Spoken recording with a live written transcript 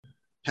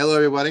Hello,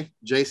 everybody.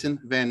 Jason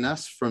Van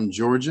Nuss from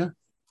Georgia.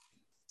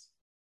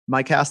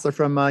 Mike Hassler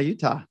from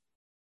Utah.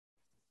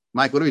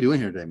 Mike, what are we doing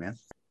here today, man?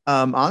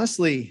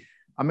 Honestly,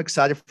 I'm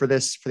excited for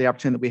the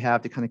opportunity that we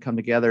have to kind of come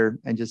together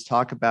and just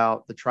talk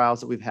about the trials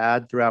that we've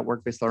had throughout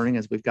work-based learning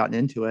as we've gotten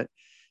into it,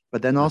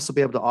 but then also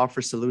be able to offer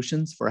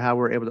solutions for how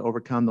we're able to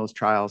overcome those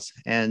trials.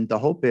 And the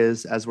hope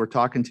is, as we're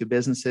talking to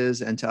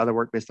businesses and to other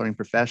work-based learning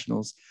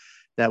professionals,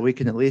 that we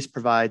can at least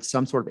provide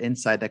some sort of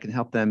insight that can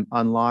help them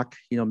unlock,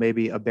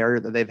 maybe a barrier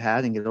that they've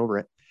had and get over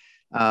it.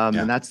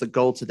 And that's the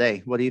goal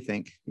today. What do you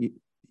think?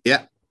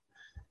 Yeah.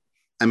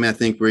 I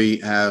think we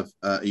have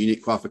a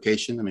unique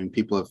qualification.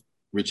 People have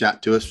reached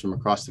out to us from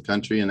across the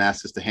country and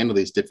asked us to handle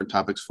these different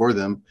topics for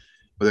them,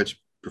 whether it's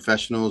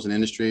professionals in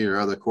industry or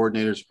other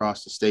coordinators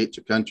across the states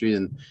or country.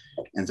 And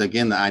so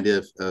again, the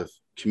idea of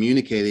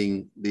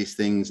communicating these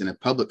things in a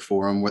public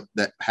forum, what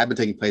that had been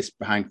taking place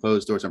behind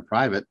closed doors and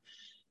private.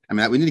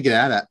 We need to get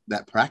out of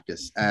that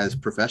practice as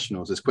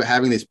professionals, is quit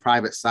having these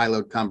private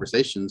siloed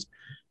conversations,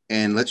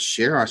 and let's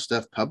share our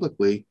stuff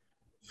publicly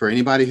for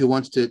anybody who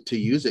wants to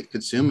use it,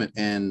 consume it,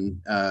 and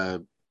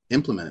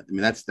implement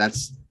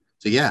it.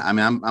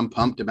 I'm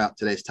pumped about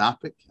today's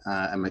topic.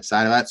 I'm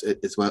excited about it.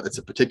 It's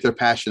a particular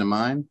passion of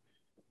mine.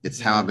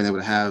 It's how I've been able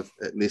to have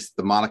at least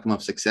the modicum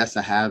of success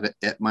I have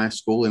at my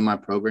school, in my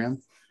program.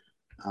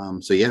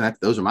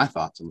 Those are my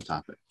thoughts on the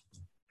topic.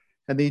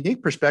 And the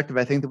unique perspective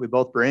I think that we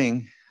both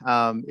bring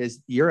is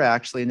you're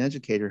actually an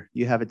educator.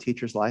 You have a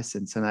teacher's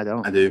license, and I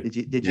don't. I do.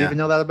 Did you even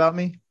know that about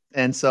me?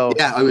 And so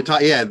I would talk.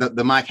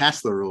 The Mike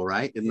Hassler rule,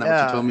 right? Isn't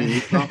that what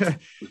you told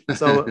me?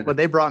 So when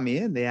they brought me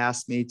in, they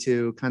asked me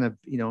to kind of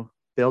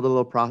build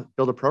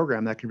a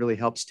program that can really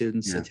help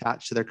students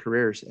attach to their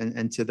careers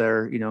and to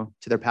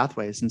their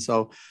pathways. And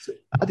so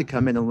I had to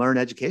come in and learn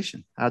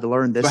education. I had to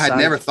learn this. I had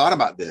never thought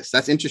about this.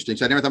 That's interesting.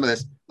 So I never thought about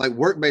this. Like,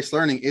 work-based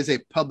learning is a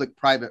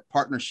public-private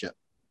partnership.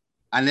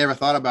 I never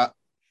thought about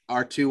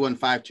our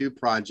 2152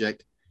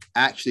 project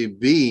actually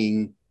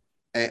being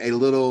a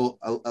little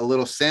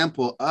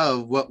sample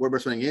of what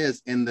work-based learning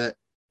is, in that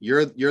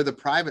you're the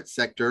private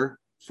sector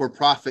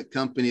for-profit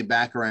company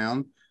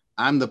background.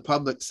 I'm the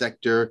public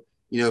sector,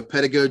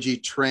 pedagogy,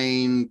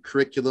 trained,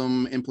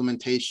 curriculum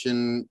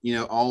implementation,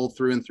 all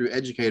through and through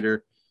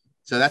educator.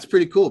 So that's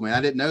pretty cool, man.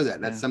 I didn't know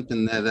that. That's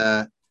something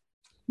that,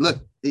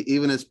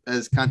 even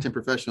as content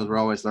professionals, we're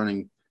always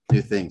learning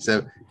new things.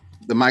 So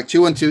the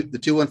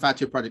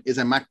 2152 project is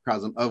a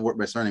microcosm of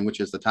work-based learning,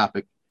 which is the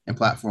topic and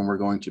platform we're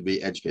going to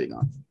be educating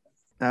on.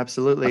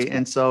 Absolutely.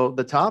 And so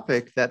the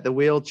topic that the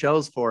wheel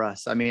chose for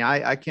us,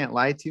 I can't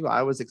lie to you,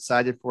 I was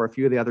excited for a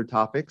few of the other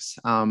topics,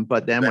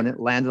 but then when it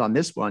landed on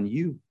this one,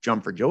 you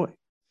jumped for joy.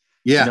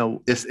 Yeah,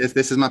 this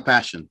is my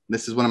passion.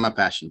 This is one of my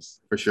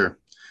passions for sure.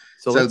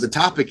 So the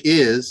topic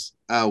is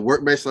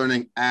work-based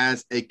learning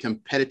as a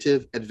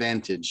competitive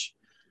advantage.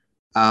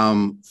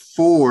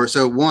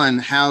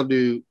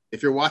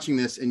 If you're watching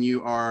this and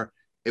you are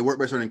a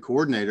work-based learning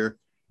coordinator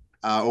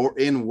or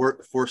in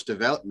workforce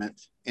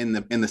development in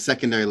the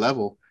secondary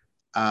level,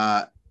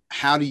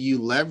 how do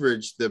you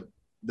leverage the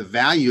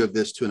value of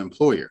this to an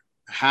employer?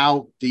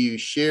 How do you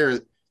share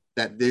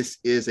that this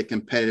is a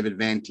competitive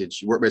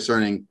advantage, work-based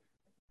learning,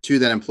 to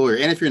that employer?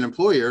 And if you're an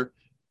employer,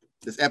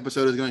 this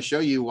episode is going to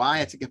show you why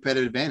it's a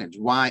competitive advantage,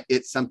 why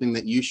it's something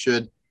that you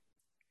should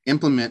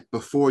implement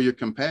before your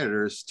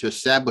competitors to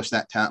establish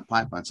that talent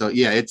pipeline. So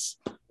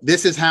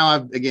this is how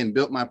I've, again,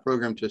 built my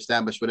program to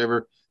establish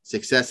whatever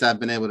success I've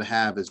been able to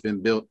have has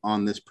been built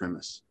on this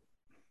premise.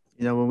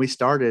 When we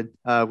started,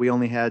 we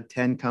only had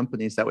 10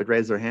 companies that would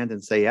raise their hand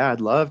and say,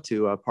 I'd love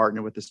to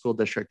partner with the school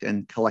district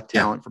and collect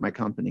talent for my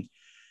company.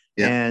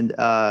 Yeah. And,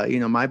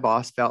 my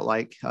boss felt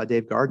like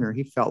Dave Gardner,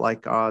 he felt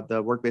like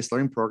the work-based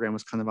learning program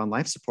was kind of on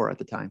life support at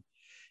the time.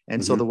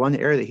 And so the one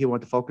area that he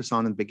wanted to focus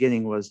on in the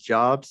beginning was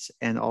jobs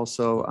and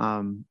also,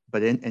 and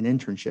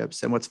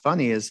internships. And what's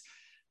funny is,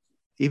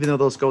 even though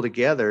those go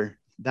together,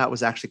 that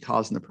was actually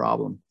causing the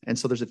problem. And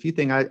so there's a few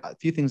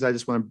things I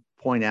just want to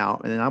point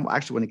out. And then I'm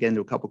actually going to get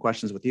into a couple of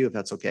questions with you, if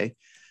that's okay.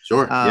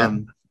 Sure.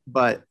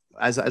 But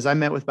as I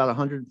met with about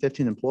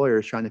 115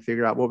 employers trying to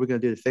figure out what we're going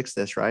to do to fix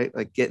this, right?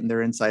 Like getting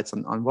their insights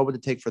on what would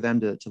it take for them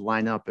to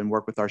line up and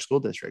work with our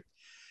school district.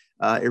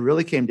 It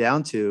really came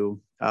down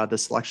to the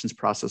selections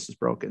process was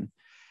broken.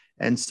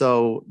 And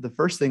so the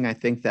first thing I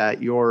think that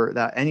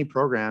any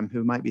program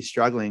who might be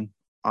struggling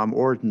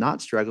or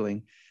not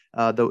struggling,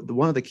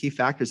 one of the key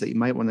factors that you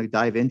might want to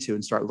dive into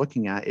and start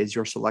looking at is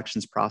your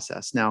selections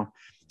process. Now,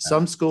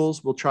 some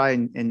schools will try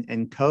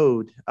and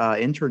code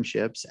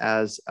internships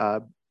as,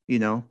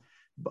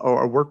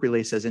 or work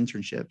release as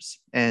internships.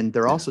 And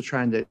they're also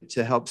trying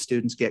to help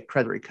students get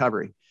credit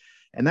recovery.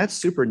 And that's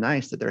super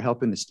nice that they're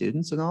helping the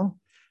students and all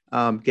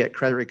get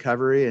credit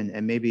recovery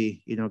and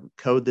maybe,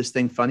 code this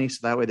thing funny.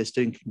 So that way the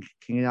student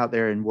can get out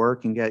there and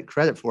work and get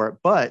credit for it.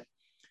 But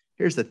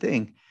here's the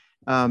thing.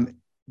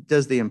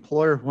 Does the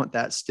employer want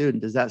that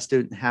student? Does that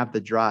student have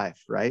the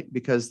drive, right?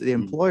 Because the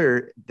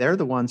employer, they're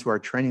the ones who are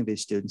training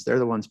these students. They're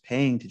the ones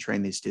paying to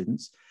train these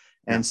students.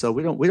 And so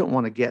we don't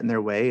want to get in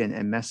their way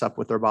and mess up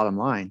with their bottom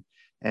line.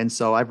 And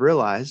so I've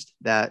realized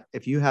that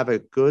if you have a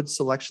good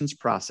selections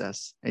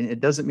process, and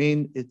it doesn't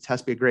mean it has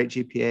to be a great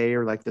GPA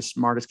or like the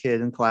smartest kid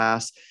in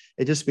class,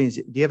 it just means,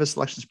 do you have a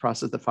selections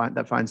process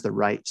that finds the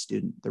right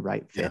student, the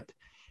right fit?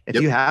 Yeah.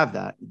 If you have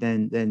that,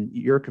 then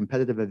your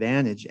competitive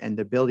advantage and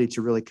the ability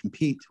to really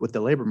compete with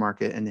the labor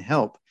market and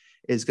help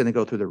is going to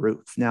go through the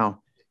roof.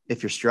 Now,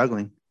 if you're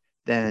struggling,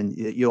 then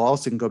you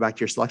also can go back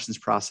to your selections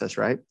process,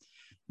 right?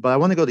 But I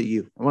want to go to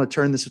you. I want to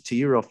turn this to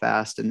you real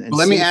fast. And well,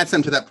 let me add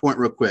something to that point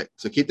real quick.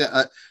 So keep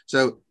that.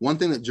 So one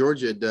thing that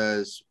Georgia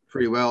does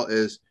pretty well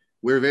is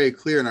we're very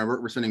clear in our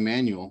work-based learning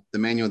manual, the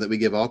manual that we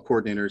give all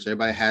coordinators,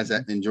 everybody has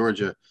that in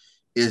Georgia,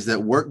 is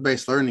that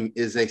work-based learning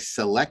is a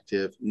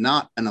selective,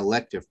 not an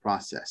elective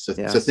process. So,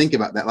 so think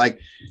about that. Like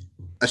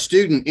a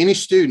student, any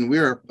student, we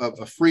are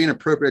a free and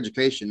appropriate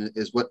education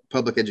is what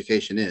public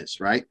education is,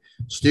 right?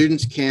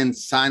 Students can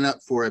sign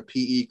up for a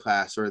PE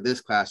class or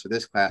this class or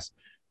this class.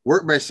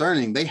 Work-based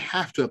learning, they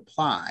have to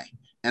apply.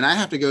 And I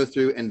have to go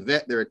through and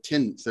vet their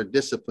attendance, their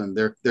discipline,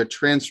 their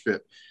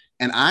transcript.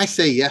 And I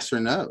say yes or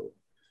no.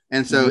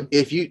 And so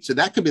so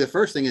that could be the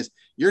first thing is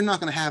you're not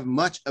going to have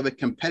much of a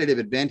competitive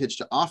advantage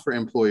to offer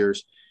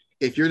employers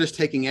if you're just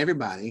taking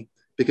everybody,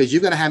 because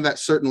you've got to have that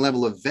certain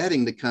level of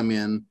vetting to come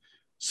in.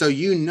 So,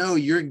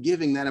 you're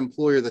giving that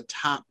employer the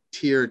top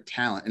tier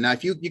talent. And now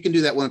if you can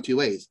do that one of two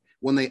ways.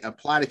 When they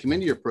apply to come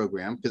into your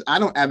program, because I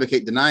don't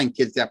advocate denying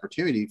kids the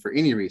opportunity for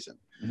any reason.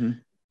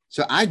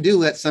 So I do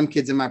let some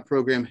kids in my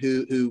program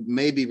who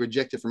may be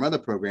rejected from other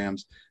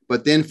programs,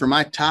 but then for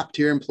my top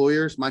tier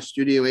employers, my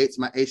Studio 8s,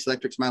 my Ace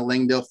Electrics, my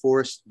Langdale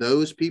Forest,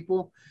 those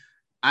people,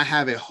 I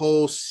have a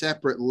whole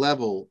separate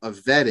level of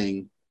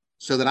vetting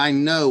so that I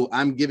know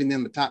I'm giving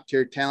them the top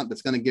tier talent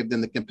that's going to give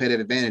them the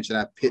competitive advantage that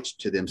I pitched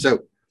to them.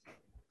 So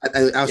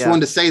I just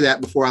wanted to say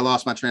that before I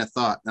lost my train of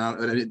thought. I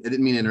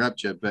didn't mean to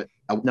interrupt you, but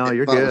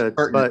you're good.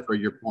 But for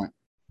your point.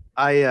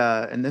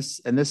 And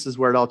this is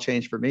where it all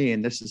changed for me.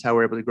 And this is how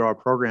we're able to grow our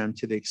program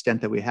to the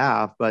extent that we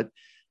have. But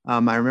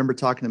I remember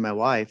talking to my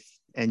wife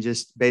and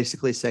just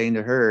basically saying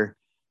to her,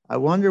 I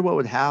wonder what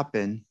would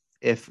happen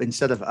if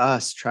instead of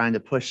us trying to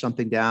push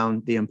something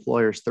down the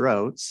employer's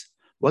throats,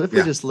 what if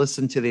we just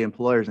listened to the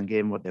employers and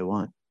gave them what they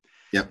want?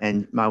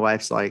 And my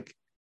wife's like,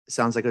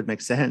 sounds like it would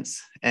make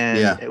sense.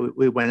 And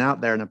we went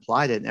out there and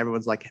applied it. And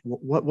everyone's like,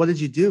 what did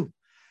you do?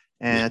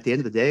 And at the end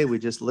of the day, we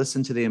just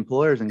listened to the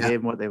employers and gave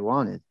them what they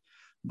wanted.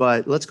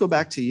 But let's go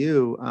back to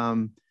you.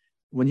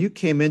 When you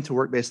came into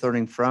work-based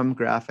learning from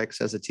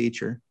graphics as a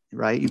teacher,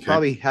 right? You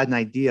probably had an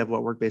idea of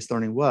what work-based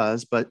learning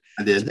was, but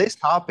today's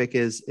topic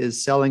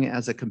is selling it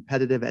as a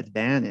competitive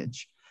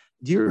advantage.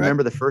 Do you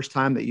remember the first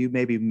time that you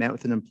maybe met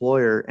with an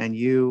employer and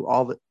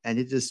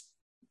it just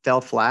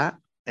fell flat?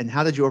 And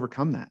how did you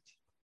overcome that?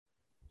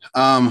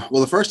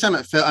 Well, the first time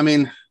it fell,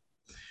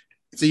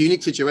 it's a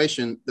unique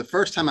situation. The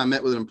first time I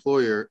met with an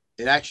employer,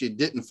 it actually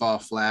didn't fall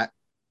flat.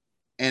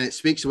 And it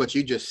speaks to what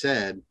you just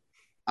said.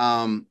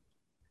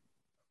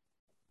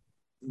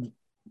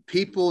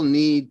 People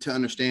need to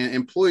understand,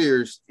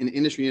 employers in the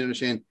industry need to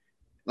understand,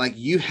 like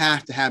you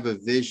have to have a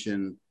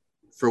vision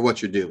for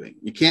what you're doing.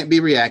 You can't be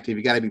reactive.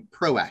 You got to be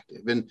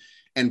proactive.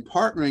 And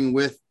partnering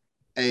with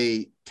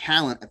a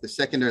talent at the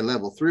secondary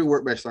level through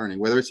work-based learning,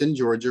 whether it's in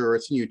Georgia or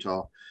it's in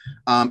Utah,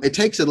 it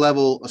takes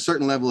a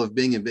certain level of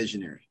being a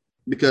visionary,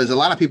 because a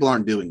lot of people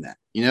aren't doing that,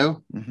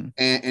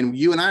 and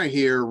you and I are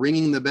here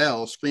ringing the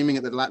bell, screaming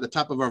at the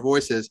top of our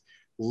voices,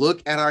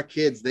 look at our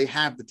kids. They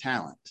have the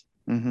talent,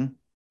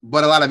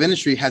 but a lot of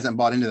industry hasn't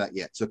bought into that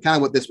yet. So kind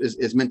of what this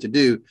is meant to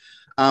do.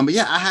 But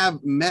I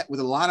have met with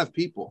a lot of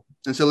people.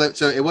 And so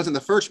it wasn't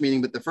the first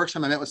meeting, but the first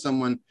time I met with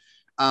someone,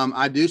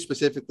 I do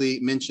specifically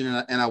mention,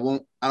 and I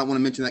don't want to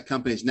mention that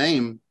company's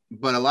name,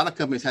 but a lot of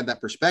companies had that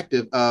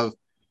perspective of,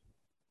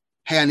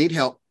 hey, I need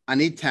help. I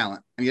need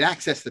talent. I need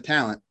access to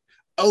talent.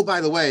 Oh,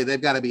 by the way,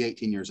 they've got to be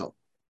 18 years old.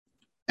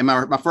 And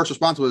my first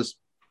response was,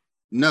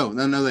 no,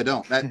 they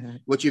don't.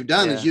 What you've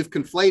done is you've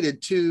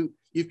conflated two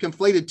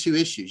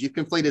issues. You've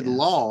conflated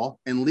law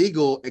and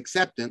legal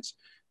acceptance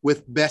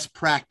with best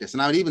practice.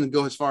 And I would even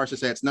go as far as to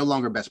say it's no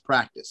longer best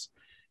practice,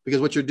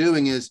 because what you're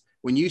doing is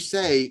when you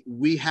say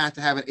we have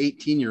to have an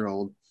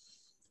 18-year-old,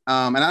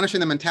 and I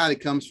understand the mentality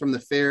comes from the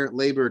Fair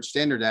Labor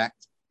Standard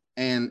Act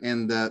and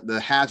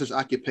the hazardous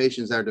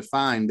occupations that are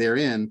defined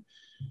therein.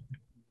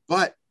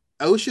 But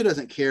OSHA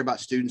doesn't care about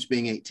students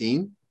being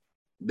 18.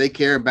 They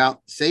care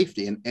about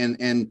safety,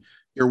 and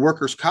your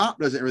workers' comp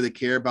doesn't really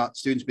care about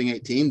students being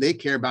 18. They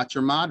care about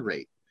your mod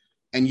rate.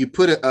 And you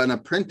put an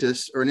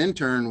apprentice or an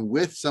intern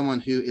with someone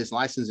who is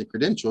licensed and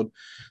credentialed.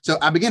 So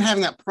I began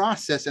having that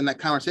process and that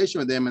conversation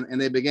with them, and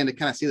they began to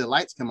kind of see the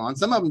lights come on.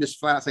 Some of them just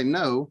flat out say,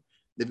 no,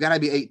 they've got to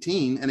be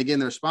 18. And again,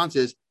 the response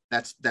is,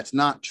 that's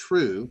not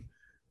true.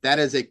 That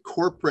is a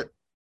corporate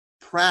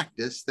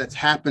practice that's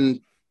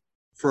happened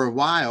for a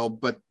while,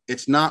 but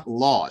it's not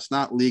law. It's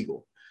not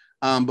legal.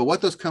 But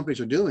what those companies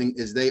are doing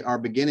is they are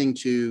beginning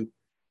to,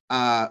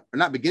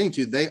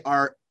 they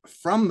are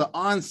from the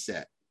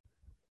onset,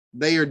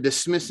 they are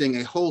dismissing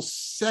a whole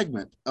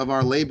segment of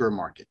our labor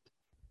market.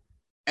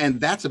 And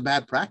that's a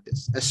bad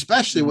practice,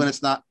 especially when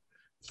it's not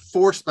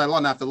forced by law.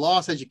 Now, if the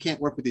law says you can't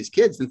work with these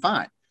kids, then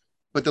fine.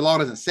 But the law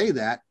doesn't say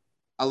that.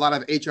 A lot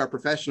of HR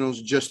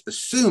professionals just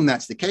assume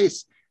that's the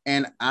case.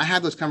 And I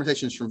have those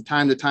conversations from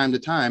time to time to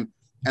time.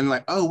 And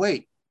like, oh,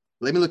 wait,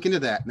 let me look into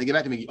that. And they get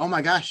back to me. Oh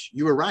my gosh,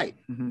 you were right.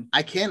 Mm-hmm.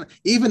 I can't,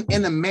 even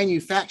in a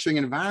manufacturing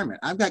environment,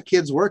 I've got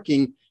kids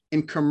working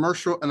in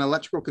commercial and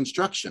electrical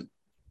construction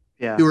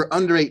who are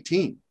under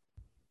 18.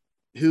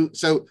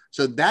 So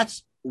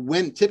that's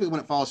when typically when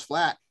it falls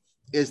flat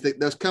is that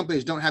those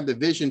companies don't have the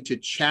vision to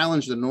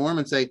challenge the norm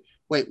and say,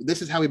 wait,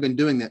 this is how we've been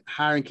doing that,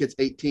 hiring kids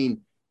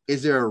 18.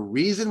 Is there a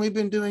reason we've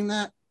been doing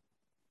that?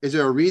 Is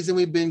there a reason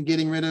we've been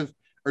getting rid of,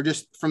 or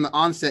just from the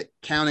onset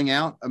counting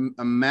out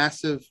a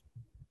massive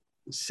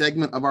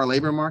segment of our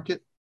labor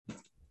market?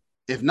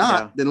 If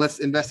not, then let's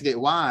investigate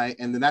why.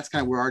 And then that's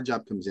kind of where our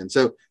job comes in.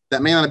 So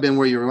that may not have been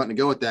where you were wanting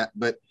to go with that,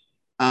 but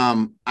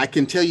I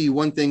can tell you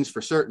one thing's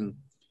for certain.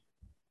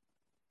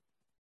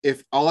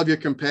 If all of your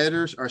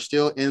competitors are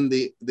still in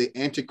the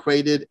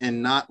antiquated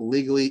and not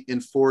legally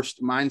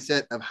enforced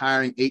mindset of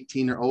hiring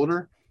 18 or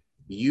older,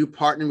 you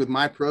partnering with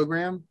my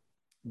program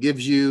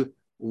gives you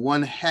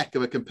one heck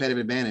of a competitive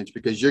advantage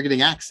because you're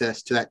getting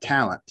access to that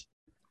talent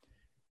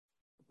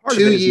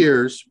 2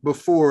 years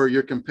before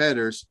your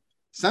competitors,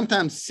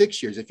 sometimes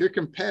 6 years. If your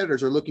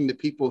competitors are looking to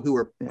people who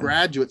are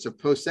graduates of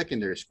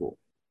post-secondary school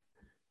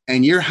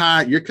and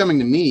you're coming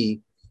to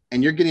me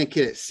and you're getting a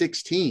kid at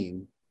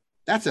 16,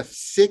 that's a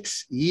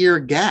 6-year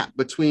gap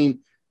between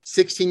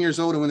 16 years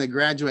old and when they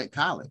graduate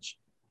college.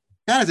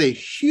 That is a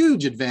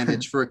huge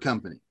advantage for a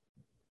company.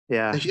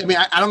 Yeah. I mean,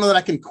 I don't know that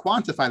I can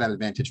quantify that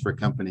advantage for a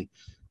company.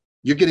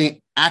 You're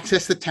getting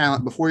access to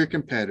talent before your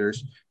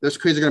competitors. Those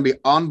kids are going to be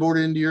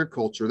onboarded into your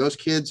culture. Those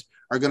kids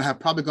are going to have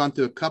probably gone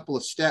through a couple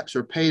of steps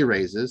or pay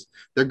raises.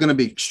 They're going to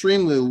be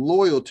extremely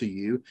loyal to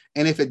you.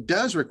 And if it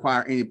does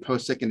require any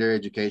post-secondary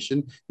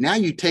education, now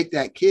you take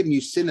that kid and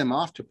you send them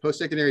off to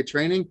post-secondary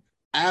training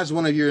as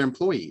one of your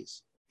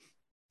employees.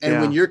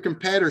 And when your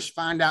competitors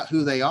find out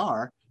who they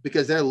are,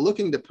 because they're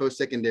looking to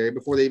post-secondary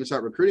before they even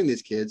start recruiting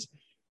these kids,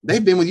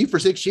 they've been with you for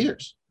 6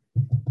 years.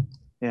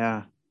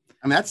 Yeah.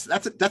 I mean, that's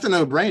a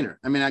no-brainer.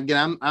 I mean,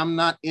 again, I'm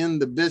not in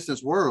the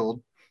business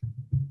world,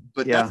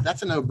 but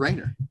that's a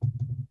no-brainer.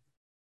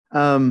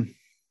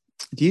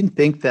 Do you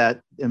think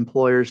that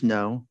employers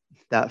know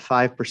that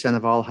 5%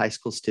 of all high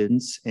school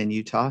students in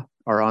Utah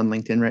are on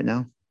LinkedIn right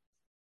now?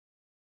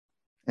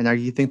 And do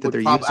you think that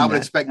they're using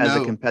that as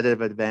a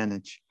competitive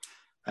advantage?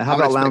 How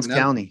about Lowndes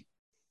County?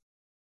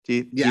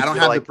 I don't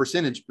have the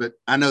percentage, but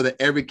I know that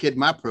every kid in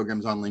my program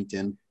is on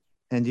LinkedIn.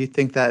 And do you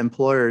think that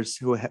employers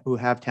who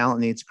have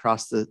talent needs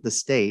across the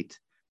state,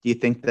 do you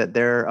think that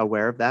they're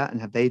aware of that? And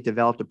have they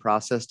developed a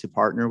process to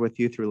partner with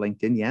you through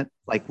LinkedIn yet?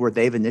 Like where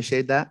they've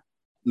initiated that?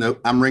 No,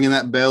 I'm ringing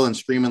that bell and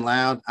screaming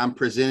loud. I'm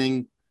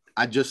presenting.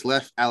 I just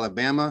left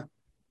Alabama.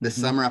 This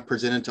summer, I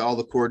presented to all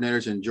the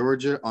coordinators in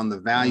Georgia on the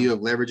value of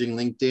leveraging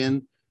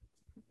LinkedIn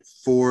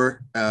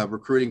for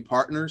recruiting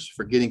partners,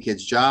 for getting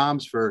kids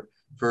jobs, for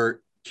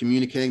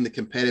communicating the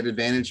competitive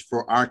advantage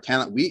for our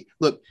talent.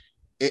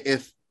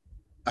 If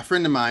a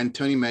friend of mine,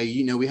 Tony May,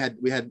 we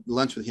had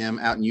lunch with him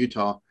out in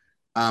Utah.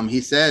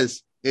 He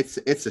says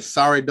it's a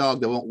sorry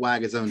dog that won't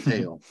wag his own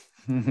tail.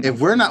 If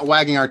we're not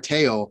wagging our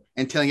tail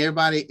and telling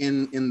everybody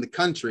in the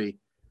country,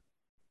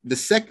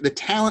 the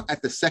talent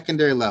at the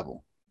secondary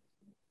level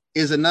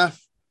is enough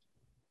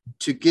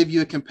to give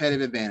you a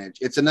competitive advantage.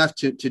 It's enough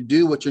to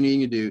do what you're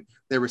needing to do.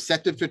 They're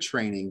receptive to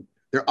training.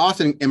 They're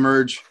often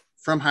emerge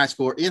from high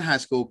school or in high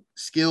school,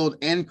 skilled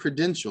and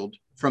credentialed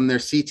from their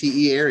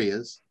CTE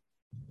areas.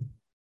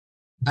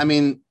 I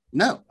mean,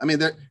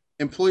 their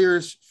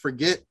employers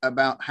forget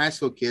about high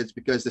school kids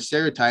because the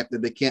stereotype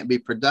that they can't be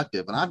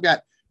productive. And I've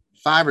got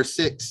 5 or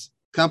 6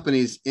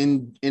 companies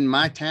in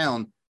my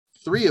town,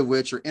 3 of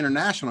which are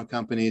international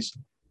companies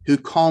who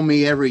call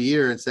me every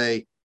year and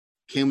say,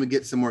 can we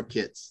get some more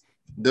kids?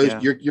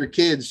 Your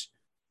kids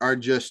are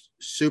just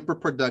super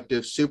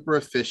productive, super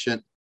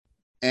efficient,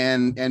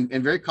 and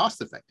very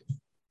cost effective.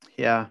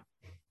 Yeah.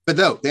 But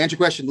though, to answer your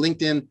question,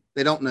 LinkedIn,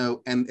 they don't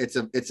know, and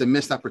it's a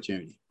missed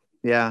opportunity.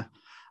 Yeah.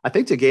 I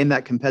think to gain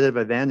that competitive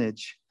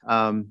advantage,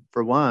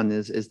 for one,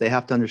 is they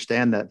have to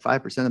understand that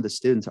 5% of the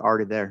students are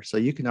already there. So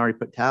you can already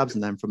put tabs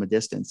in them from a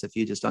distance if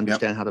you just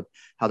understand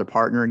how to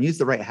partner and use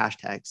the right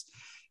hashtags.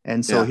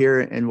 And so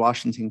here in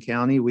Washington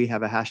County, we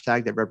have a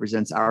hashtag that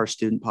represents our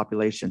student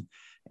population.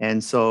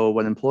 And so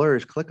when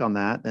employers click on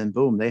that, then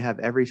boom, they have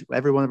every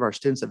one of our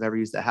students have ever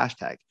used that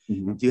hashtag.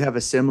 Mm-hmm. Do you have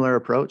a similar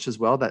approach as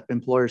well that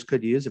employers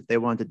could use if they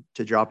wanted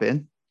to drop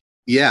in?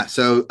 Yeah.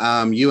 So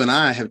you and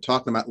I have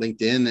talked about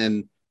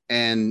LinkedIn,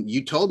 and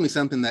you told me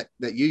something that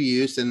you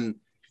used, and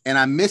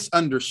I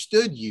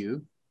misunderstood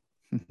you.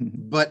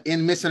 But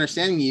in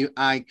misunderstanding you,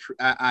 I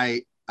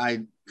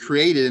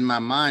created in my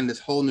mind this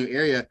whole new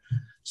area.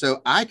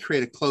 So I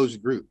create a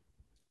closed group.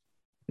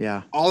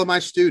 Yeah. All of my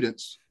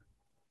students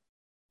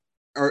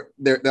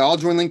they all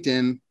join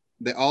LinkedIn.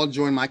 They all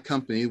join my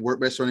company,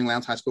 Work-Based Learning,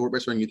 Lowndes High School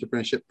Work-Based Learning Youth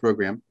Apprenticeship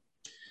Program.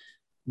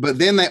 But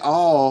then they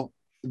all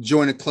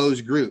join a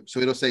closed group.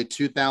 So it'll say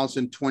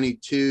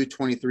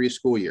 2022-23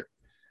 school year.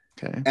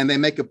 Okay. and they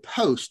make a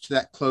post to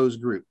that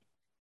closed group.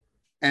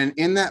 And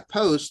in that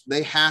post,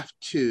 they have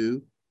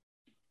to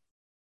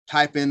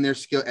type in their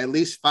skill, at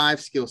least 5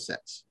 skill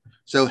sets.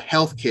 So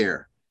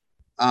healthcare,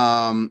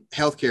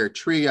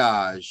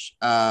 triage,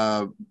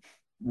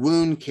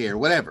 wound care,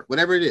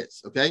 whatever it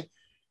is. Okay.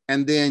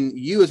 And then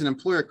you as an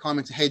employer call me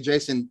and say, hey,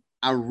 Jason,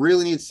 I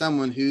really need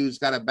someone who's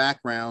got a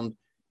background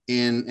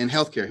in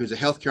healthcare, who's a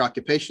healthcare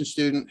occupation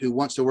student, who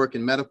wants to work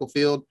in medical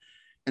field.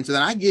 And so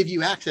then I give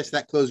you access to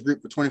that closed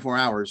group for 24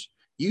 hours.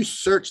 You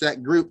search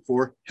that group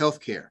for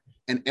healthcare,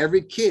 and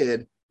every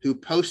kid who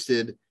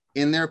posted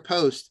in their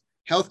post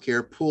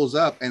healthcare pulls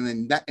up, and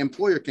then that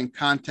employer can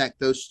contact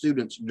those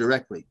students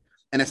directly.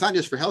 And it's not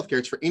just for healthcare,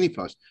 it's for any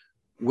post: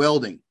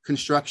 welding,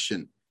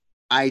 construction,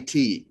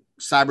 IT,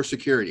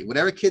 cybersecurity,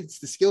 whatever kids,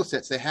 the skill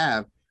sets they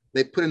have,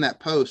 they put in that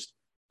post,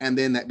 and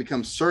then that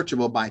becomes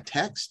searchable by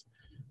text.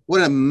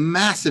 What a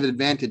massive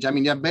advantage. I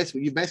mean,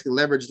 you basically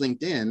leverage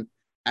LinkedIn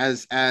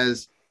as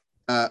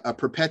a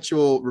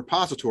perpetual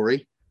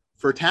repository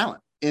for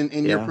talent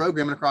in your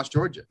program and across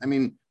Georgia. I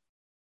mean,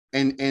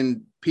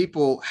 and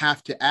people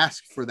have to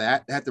ask for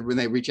that. They have to, when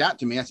they reach out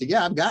to me, I say,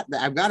 yeah, I've got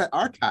it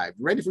archived,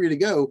 ready for you to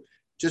go.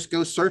 Just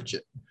go search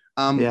it.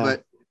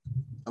 But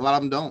a lot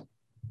of them don't.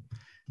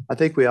 I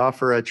think we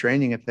offer a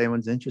training if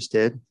anyone's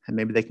interested, and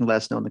maybe they can let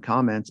us know in the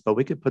comments, but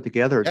we could put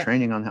together a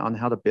training on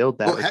how to build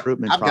that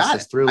recruitment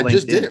process through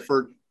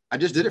LinkedIn. I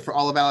just did it for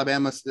all of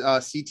Alabama,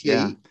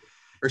 CTE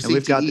or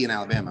CTE in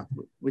Alabama.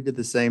 We did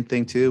the same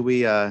thing too.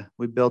 We did a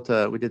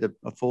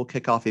full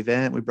kickoff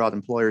event. We brought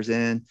employers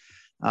in.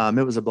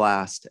 It was a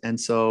blast. And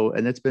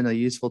it's been a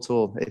useful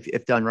tool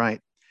if done right.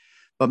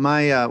 But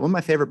one of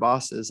my favorite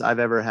bosses I've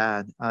ever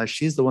had,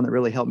 she's the one that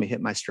really helped me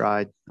hit my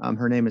stride.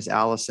 Her name is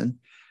Allison.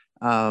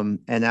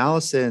 And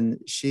Allison,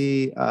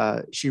 she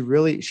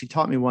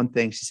taught me one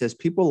thing. She says,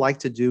 people like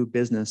to do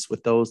business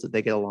with those that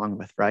they get along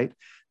with, right?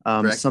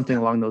 Something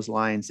along those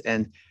lines.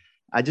 And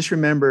I just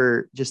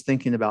remember just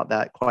thinking about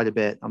that quite a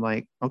bit. I'm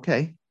like,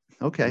 okay.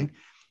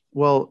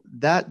 Well,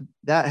 that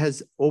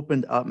has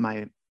opened up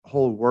my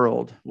whole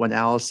world when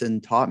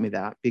Allison taught me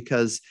that,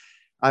 because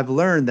I've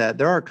learned that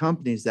there are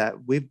companies that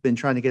we've been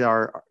trying to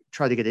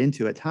get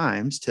into at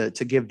times to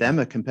give them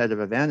a competitive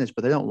advantage,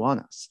 but they don't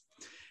want us.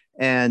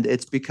 And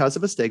it's because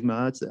of a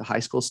stigma. It's high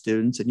school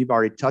students, and you've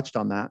already touched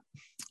on that.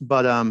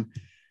 But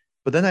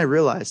then I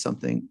realized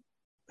something.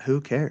 Who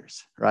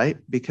cares, right?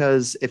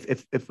 Because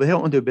if they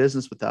don't want to do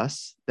business with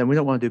us, then we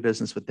don't want to do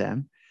business with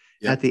them.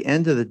 Yep. At the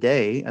end of the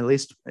day, at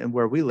least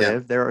where we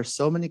live, there are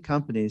so many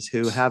companies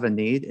who have a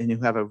need and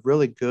who have a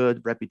really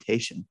good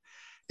reputation.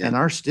 Yeah. And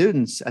our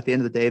students, at the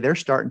end of the day, they're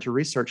starting to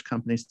research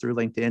companies through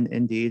LinkedIn,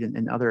 Indeed,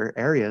 and other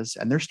areas.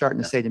 And they're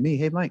starting to say to me,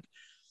 hey, Mike,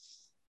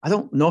 I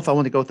don't know if I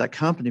want to go with that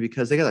company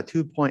because they got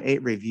a 2.8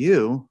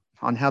 review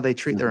on how they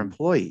treat their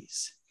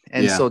employees.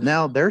 And so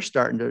now they're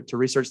starting to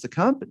research the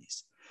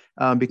companies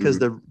because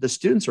the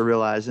students are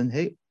realizing,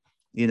 hey,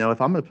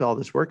 if I'm going to put all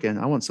this work in,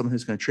 I want someone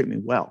who's going to treat me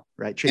well,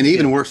 right? And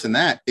even worse than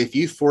that, if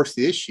you force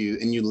the issue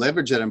and you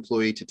leverage that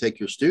employee to take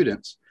your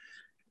students,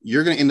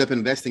 you're going to end up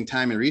investing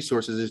time and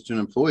resources into an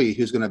employee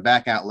who's going to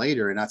back out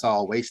later, and that's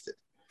all wasted.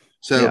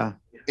 So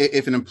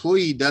if an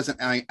employee doesn't,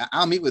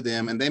 I'll meet with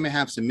them, and they may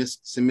have some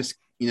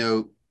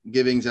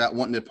givings about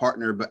wanting to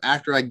partner, but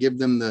after I give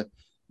them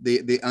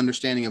the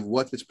understanding of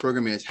what this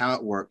program is, how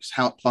it works,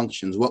 how it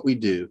functions, what we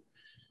do,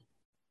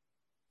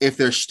 if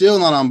they're still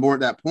not on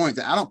board at that point,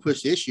 then I don't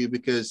push the issue,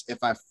 because if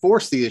I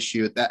force the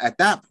issue at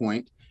that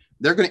point,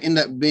 they're going to end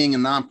up being a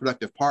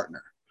non-productive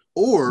partner.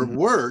 Or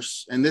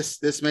worse, and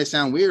this may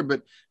sound weird,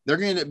 but they're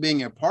going to end up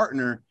being a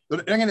partner.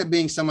 They're going to end up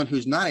being someone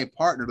who's not a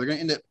partner. They're going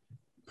to end up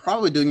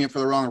probably doing it for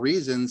the wrong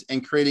reasons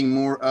and creating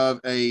more of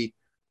a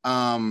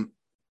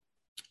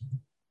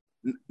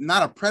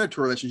not a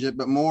predatory relationship,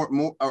 but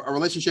more a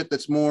relationship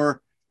that's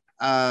more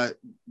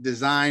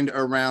designed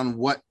around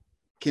what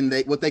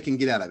they can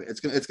get out of it.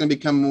 It's going to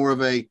become more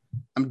of a,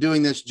 I'm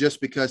doing this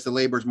just because the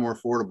labor is more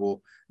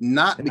affordable,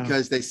 not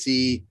because they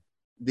see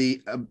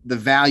the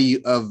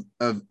value of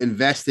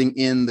investing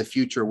in the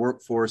future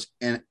workforce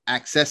and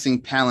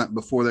accessing talent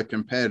before their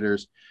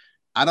competitors.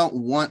 I don't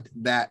want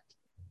that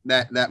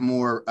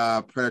more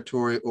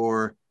predatory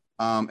or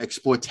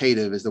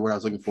exploitative is the word I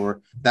was looking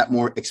for. That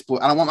more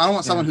exploit. I don't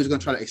want someone who's going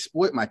to try to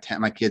exploit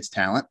my kids'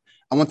 talent.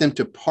 I want them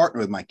to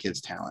partner with my kids'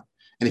 talent.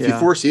 And if you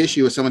force the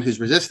issue with someone who's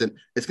resistant,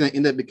 it's going to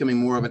end up becoming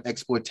more of an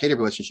exploitative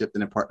relationship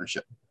than a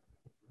partnership.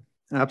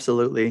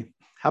 Absolutely.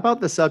 How about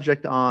the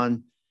subject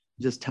on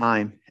just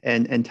time?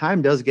 And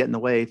time does get in the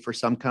way for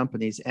some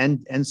companies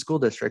and school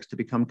districts to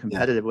become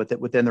competitive with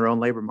it within their own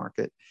labor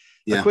market.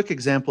 A quick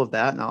example of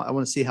that, and I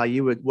want to see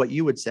what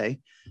you would say.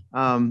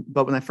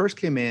 But when I first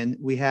came in,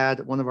 we had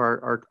one of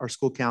our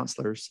school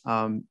counselors.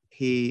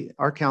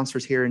 Our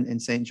counselors here in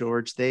St.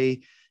 George,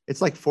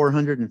 it's like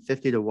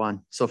 450 to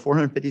 1. So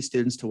 450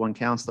 students to one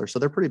counselor. So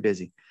they're pretty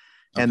busy.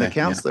 And the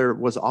counselor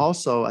was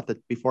also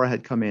before I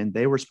had come in,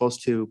 they were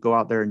supposed to go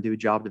out there and do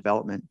job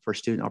development for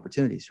student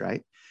opportunities,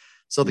 right?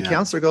 So the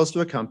counselor goes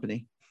to a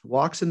company,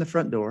 walks in the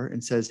front door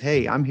and says,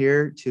 hey, I'm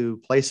here to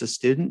place a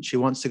student. She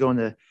wants to go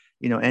into,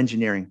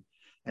 engineering.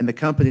 And the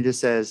company just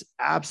says,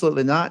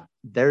 absolutely not.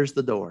 There's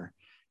the door.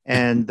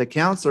 And the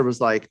counselor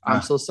was like,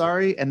 I'm so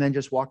sorry. And then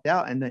just walked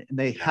out, and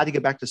they had to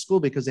get back to school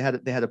because they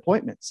had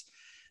appointments.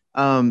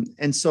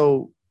 And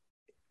so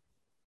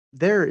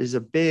there's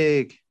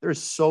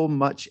so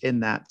much in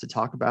that to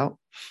talk about.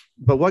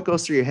 But what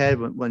goes through your head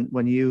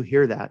when you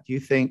hear that? Do you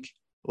think,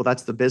 well,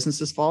 that's the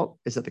business's fault?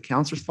 Is it the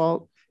counselor's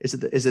fault? Is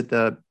it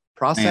the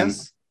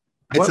process?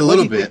 It's a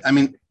little bit. I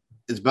mean,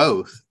 it's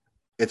both.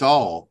 It's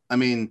all. I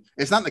mean,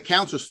 it's not the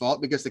counselor's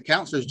fault, because the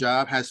counselor's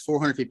job has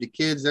 450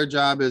 kids. Their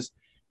job is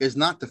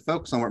not to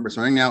focus on work-based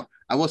learning. Now,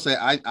 I will say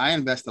I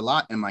invest a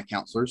lot in my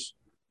counselors,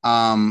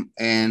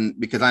 and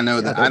because I know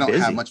that I don't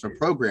have much of a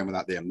program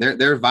without them.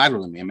 They're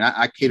vital to me. I mean,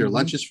 I cater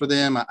lunches for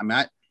them.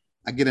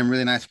 I get them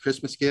really nice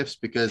Christmas gifts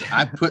because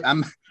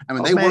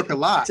they work a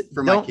lot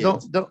for my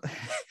kids.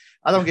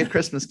 I don't get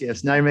Christmas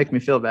gifts. Now you're making me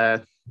feel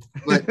bad.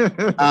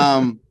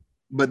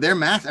 But they're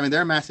massive. I mean,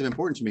 they're massive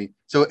importance to me.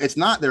 So it's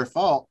not their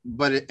fault,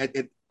 but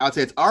I would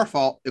say it's our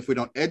fault if we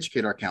don't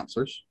educate our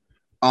counselors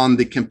on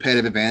the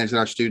competitive advantage that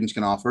our students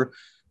can offer.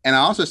 And I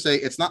also say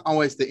it's not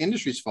always the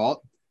industry's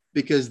fault,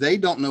 because they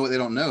don't know what they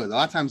don't know. A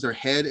lot of times their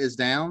head is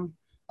down.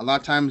 A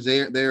lot of times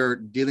they're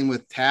dealing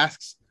with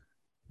tasks.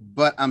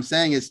 But I'm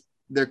saying is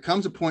there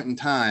comes a point in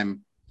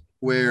time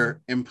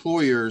where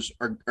employers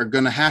are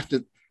going to have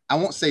to, I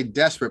won't say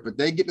desperate, but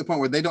they get to the point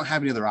where they don't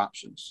have any other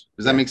options.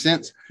 Does that make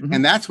sense? Mm-hmm.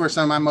 And that's where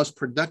some of my most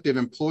productive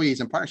employees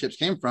and partnerships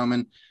came from.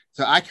 And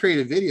so I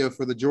created a video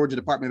for the Georgia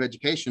Department of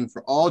Education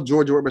for all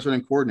Georgia work-based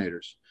learning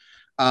coordinators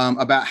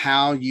about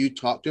how you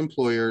talk to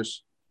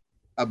employers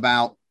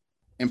about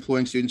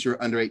employing students who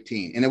are under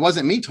 18. And it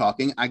wasn't me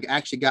talking. I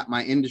actually got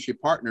my industry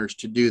partners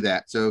to do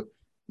that. So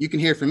you can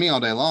hear from me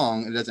all day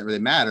long. It doesn't really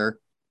matter.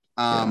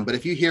 But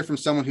if you hear from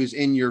someone who's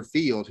in your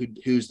field,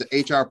 who's the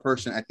HR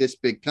person at this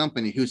big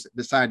company, who's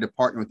decided to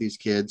partner with these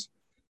kids,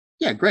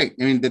 yeah, great.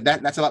 I mean,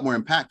 that's a lot more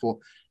impactful.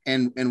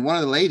 And one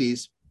of the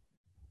ladies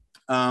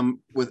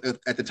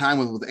at the time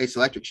with Ace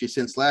Electric, she's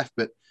since left,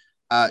 but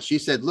she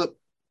said, look,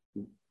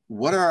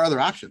 what are our other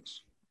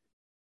options?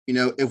 You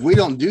know, if we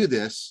don't do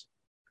this,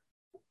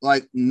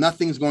 like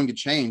nothing's going to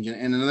change.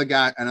 And another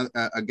guy,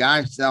 a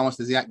guy said almost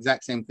the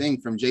exact same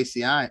thing from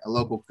JCI, a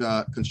local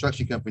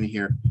construction company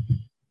here.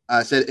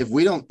 Said if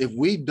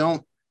we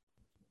don't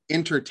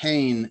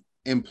entertain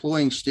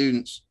employing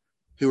students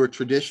who are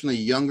traditionally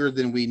younger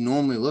than we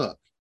normally look,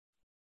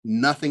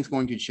 nothing's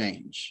going to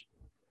change.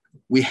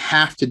 We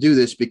have to do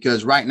this,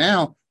 because right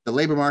now the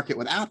labor market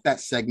without that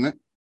segment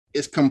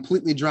is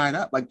completely dried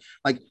up. Like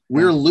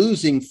we're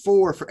losing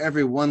 4 for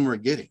every 1 we're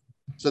getting.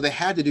 So they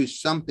had to do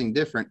something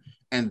different.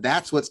 And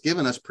that's what's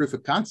given us proof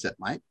of concept,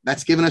 Mike.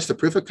 That's given us the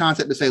proof of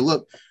concept to say,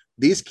 look,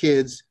 these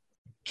kids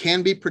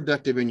can be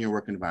productive in your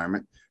work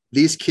environment.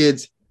 These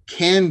kids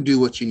can do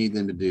what you need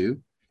them to do.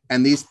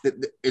 And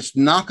it's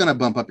not going to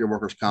bump up your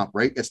workers' comp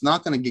rate. It's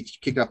not going to get you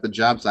kicked off the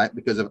job site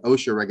because of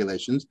OSHA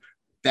regulations.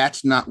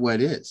 That's not what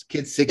it is.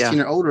 Kids 16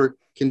 or older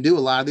can do a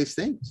lot of these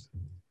things.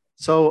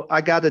 So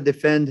I got to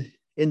defend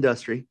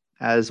industry,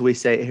 as we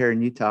say it here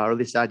in Utah, or at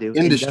least I do.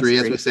 Industry,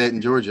 as we say it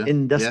in Georgia.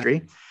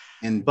 Industry.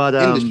 Yeah.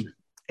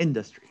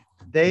 Industry.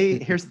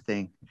 Here's the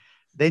thing.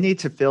 They need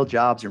to fill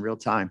jobs in real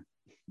time.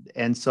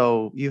 And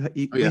so you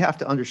have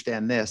to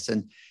understand this.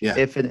 And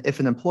if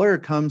an employer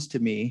comes to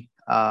me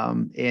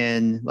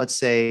in, let's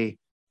say,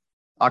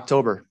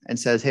 October and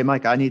says, hey,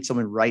 Mike, I need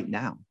someone right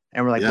now.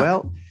 And we're like,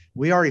 well,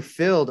 we already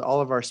filled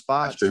all of our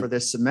spots for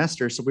this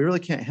semester, so we really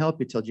can't help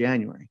you till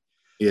January.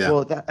 Yeah.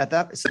 Well,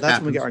 that's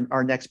when we get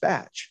our next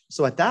batch.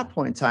 So at that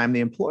point in time,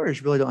 the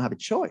employers really don't have a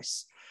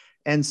choice.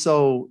 And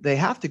so they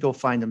have to go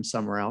find them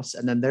somewhere else.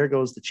 And then there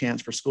goes the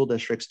chance for school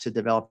districts to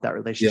develop that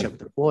relationship with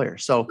the employer.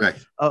 So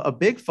a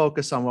big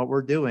focus on what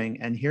we're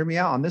doing, and hear me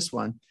out on this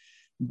one,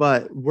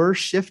 but we're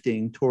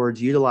shifting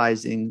towards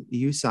utilizing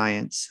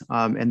U-Science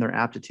and their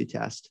aptitude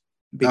test.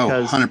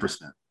 Because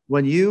 100%.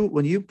 When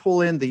you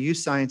pull in the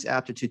U-Science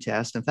aptitude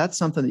test, if that's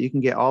something that you can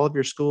get all of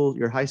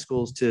your high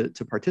schools to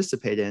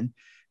participate in,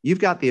 you've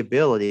got the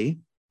ability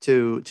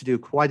to do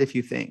quite a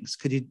few things.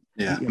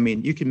 I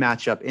mean, you can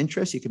match up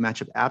interests, you can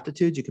match up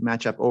aptitudes, you can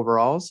match up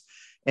overalls,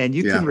 and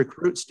you can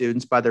recruit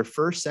students by their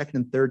first, second,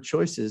 and third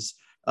choices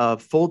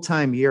of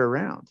full-time year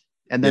round,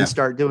 and then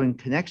start doing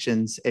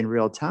connections in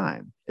real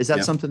time. Is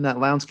that something that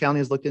Lowndes County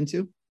has looked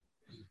into?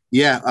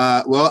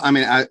 Yeah. Well, I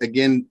mean,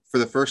 again, for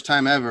the first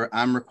time ever,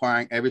 I'm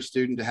requiring every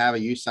student to have a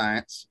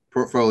U-Science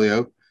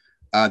portfolio.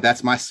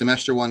 That's my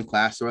semester 1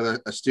 class. So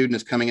whether a student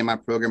is coming in my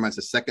program as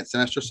a second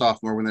semester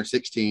sophomore when they're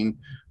 16,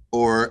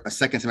 or a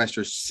second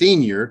semester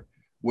senior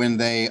when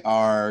they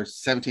are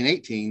 17,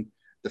 18,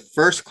 the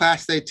first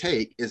class they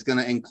take is going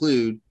to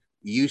include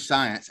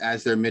U-Science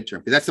as their midterm.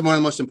 Because that's one of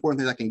the most important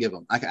things I can give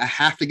them. I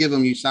have to give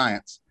them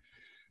U-Science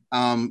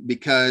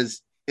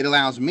because it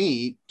allows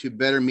me to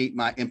better meet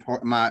my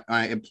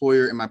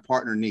employer and my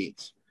partner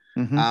needs.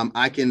 Mm-hmm.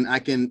 I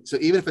can. So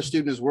even if a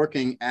student is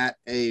working at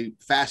a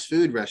fast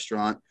food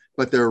restaurant,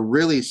 but they're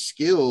really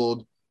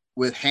skilled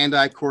with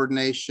hand-eye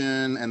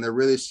coordination, and they're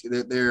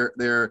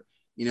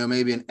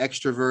maybe an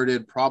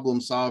extroverted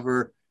problem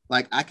solver,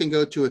 Like I can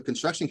go to a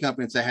construction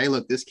company and say, hey,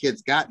 look, this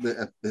kid's got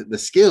the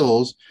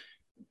skills.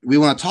 We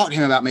want to talk to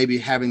him about maybe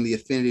having the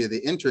affinity or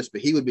the interest,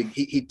 but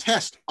he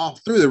tests all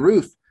through the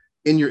roof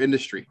in your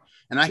industry.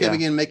 And I can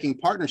begin making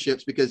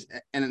partnerships because,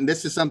 and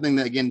this is something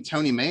that, again,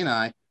 Tony May and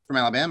I from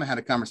Alabama had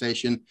a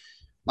conversation,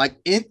 like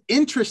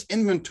interest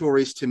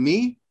inventories to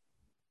me,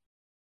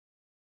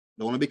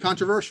 don't want to be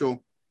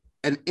controversial,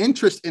 an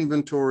interest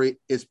inventory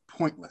is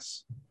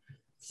pointless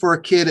for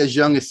a kid as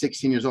young as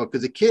 16 years old,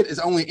 because a kid is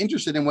only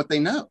interested in what they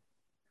know.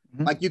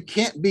 Mm-hmm. Like you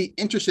can't be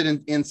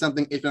interested in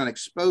something if you're not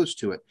exposed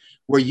to it.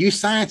 Where U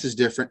Science is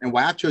different, and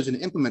why I've chosen to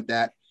implement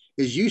that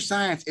is U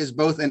Science is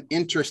both an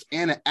interest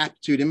and an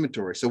aptitude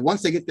inventory. So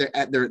once they get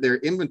their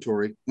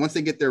inventory, once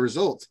they get their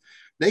results,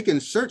 they can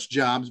search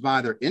jobs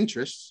by their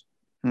interests,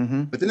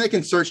 but then they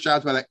can search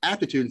jobs by their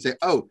aptitude and say,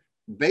 oh,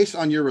 based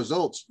on your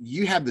results,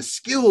 you have the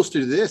skills to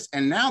do this.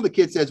 And now the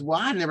kid says, well,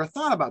 I never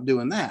thought about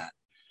doing that.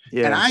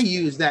 Yeah. And I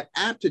use that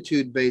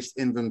aptitude-based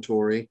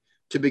inventory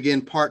to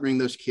begin partnering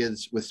those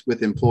kids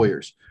with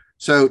employers.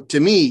 So to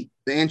me,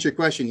 to answer your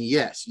question,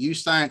 yes, U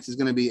Science is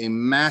going to be a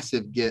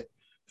massive get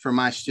for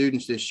my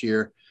students this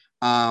year.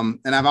 And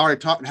I've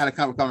already had a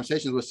couple of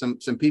conversations with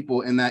some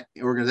people in that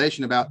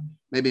organization about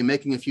maybe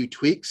making a few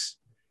tweaks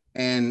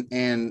and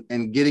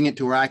getting it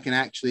to where I can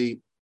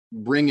actually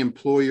bring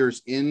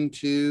employers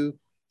into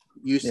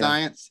U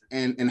Science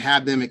and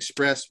have them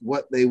express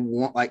what they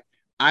want. Like,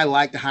 I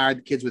like to hire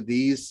the kids with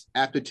these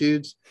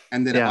aptitudes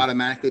and then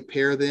automatically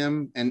pair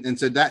them. And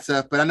so that's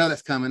but I know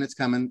that's coming. It's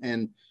coming.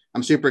 And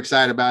I'm super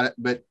excited about it.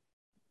 But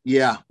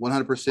yeah,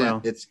 100%.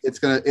 Wow.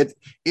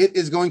 It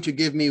is going to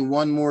give me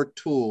one more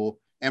tool,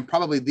 and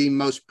probably the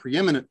most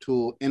preeminent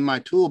tool in my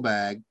tool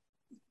bag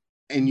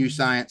in U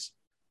Science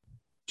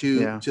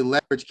to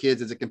leverage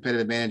kids as a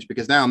competitive advantage,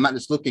 because now I'm not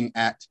just looking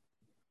at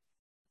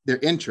their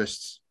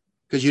interests,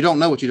 because you don't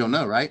know what you don't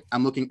know, right?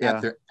 I'm looking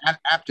at their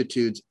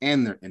aptitudes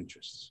and their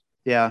interests.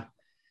 Yeah.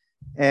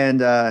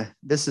 And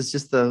this is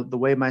just the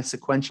way my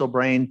sequential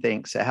brain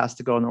thinks. It has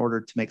to go in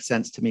order to make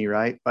sense to me,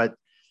 right? But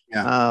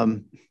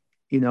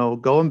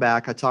going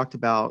back, I talked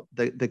about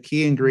the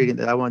key ingredient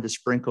that I wanted to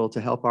sprinkle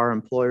to help our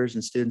employers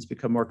and students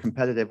become more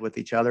competitive with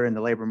each other in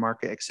the labor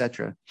market, et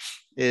cetera,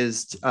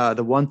 is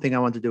the one thing I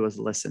wanted to do is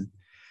listen.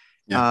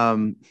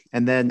 And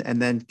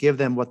then give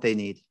them what they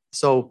need.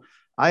 So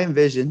I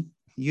envision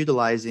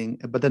utilizing,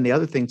 but then the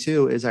other thing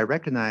too, is I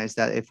recognize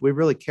that if we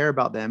really care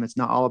about them, it's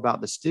not all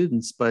about the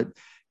students, but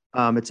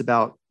it's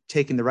about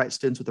taking the right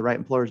students with the right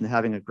employers and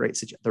having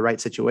the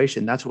right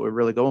situation. That's what we're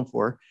really going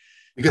for.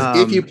 Because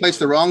if you place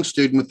the wrong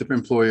student with the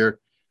employer,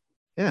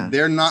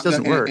 they're not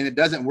going to, and it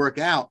doesn't work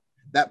out,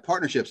 that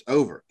partnership's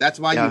over. That's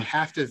why you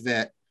have to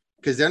vet,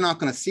 because they're not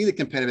going to see the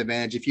competitive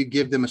advantage if you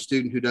give them a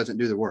student who doesn't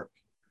do the work.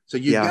 So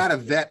you've got to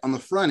vet on the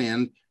front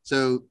end.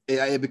 So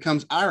it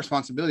becomes our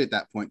responsibility at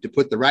that point to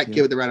put the right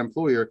kid with the right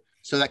employer,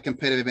 so that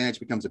competitive advantage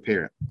becomes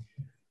apparent.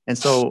 And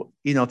so,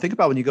 think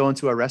about when you go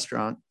into a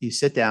restaurant, you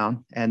sit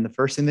down, and the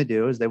first thing they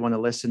do is they want to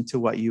listen to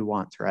what you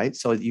want, right?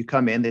 So you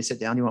come in, they sit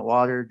down, you want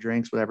water,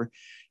 drinks, whatever.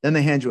 Then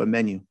they hand you a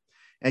menu,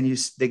 and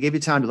they give you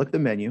time to look at the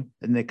menu,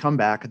 and they come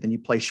back, and then you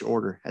place your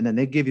order, and then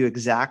they give you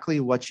exactly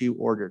what you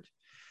ordered.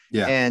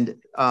 Yeah. And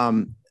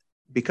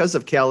because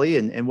of Kelly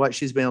and what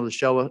she's been able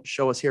to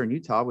show us here in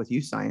Utah with U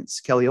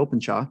Science, Kelly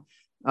Openshaw,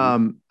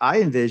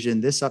 I envision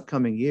this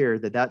upcoming year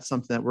that's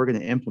something that we're going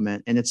to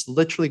implement. And it's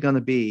literally going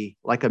to be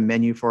like a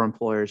menu for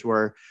employers,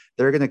 where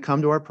they're going to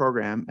come to our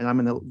program, and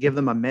I'm going to give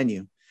them a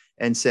menu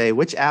and say,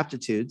 which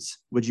aptitudes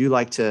would you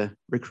like to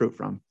recruit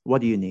from? What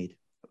do you need?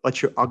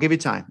 I'll give you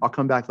time. I'll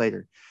come back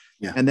later.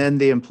 Yeah. And then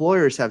the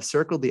employers have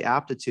circled the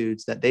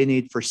aptitudes that they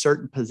need for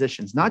certain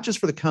positions, not just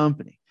for the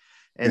company.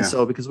 And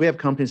so, because we have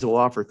companies that will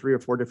offer 3 or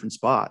 4 different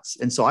spots.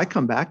 And so I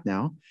come back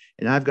now,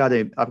 and I've got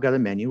a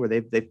menu where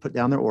they've put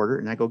down their order,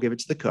 and I go give it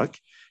to the cook,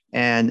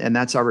 and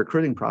that's our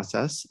recruiting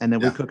process. And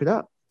then we cook it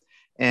up.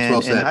 And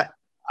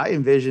I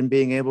envision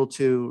being able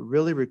to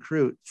really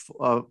recruit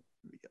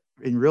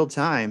in real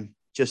time,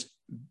 just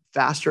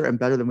faster and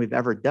better than we've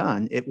ever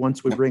done it,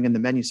 once we bring in the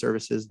menu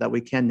services that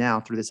we can now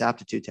through this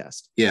aptitude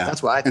test. Yeah.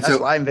 That's why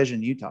I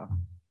envision Utah.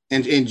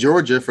 And in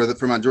Georgia,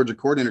 for my Georgia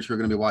coordinators who are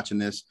going to be watching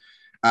this,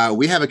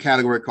 we have a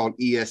category called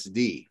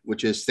ESD,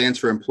 which stands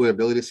for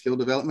Employability Skill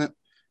Development.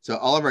 So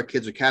all of our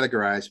kids are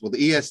categorized. Well,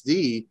 the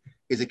ESD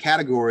is a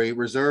category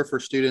reserved for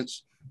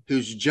students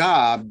whose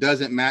job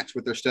doesn't match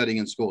what they're studying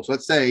in school. So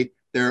let's say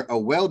they're a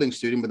welding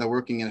student, but they're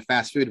working in a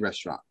fast food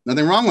restaurant.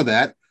 Nothing wrong with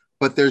that,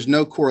 but there's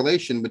no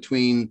correlation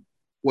between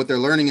what they're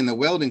learning in the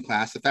welding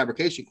class, the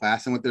fabrication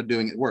class, and what they're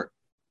doing at work.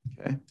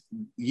 Okay.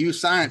 U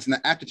Science and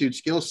the aptitude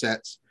skill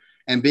sets,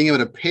 and being able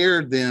to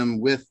pair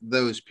them with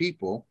those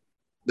people,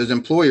 those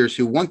employers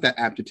who want that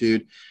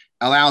aptitude,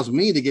 allows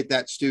me to get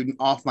that student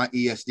off my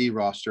ESD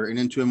roster and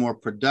into a more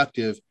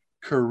productive,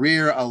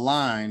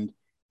 career-aligned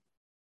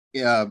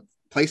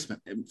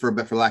placement, for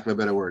lack of a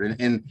better word.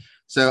 And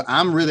so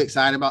I'm really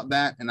excited about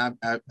that. And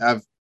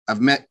I've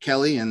met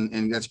Kelly,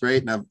 and that's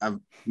great. And I've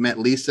met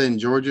Lisa in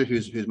Georgia,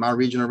 who's my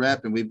regional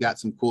rep, and we've got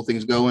some cool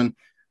things going.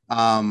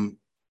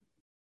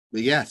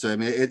 but yeah, so I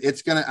mean,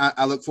 it's gonna.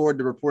 I look forward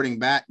to reporting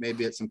back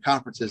maybe at some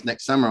conferences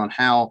next summer on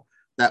how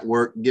that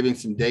worked, giving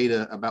some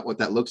data about what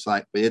that looks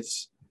like. But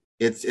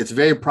it's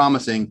very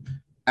promising,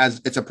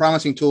 as it's a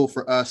promising tool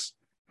for us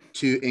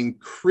to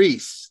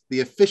increase the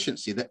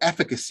efficiency, the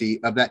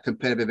efficacy of that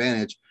competitive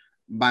advantage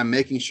by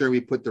making sure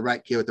we put the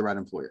right kid with the right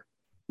employer.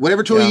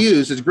 Whatever tool you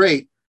use is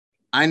great.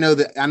 I know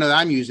that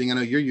I'm using. I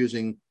know you're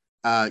using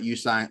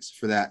UScience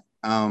for that.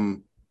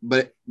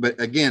 But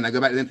again, I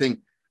go back to the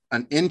thing.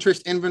 An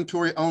interest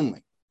inventory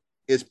only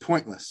is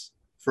pointless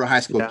for a high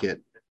school kid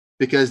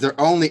because they're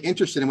only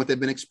interested in what they've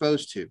been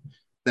exposed to.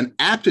 Then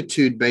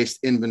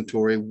aptitude-based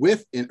inventory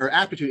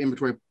aptitude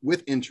inventory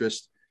with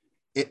interest,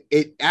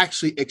 it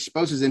actually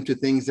exposes them to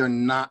things they're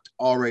not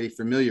already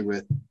familiar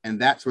with. And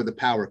that's where the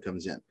power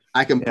comes in.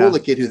 I can pull a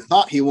kid who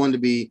thought he wanted to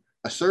be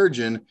a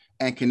surgeon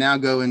and can now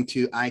go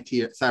into IT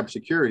or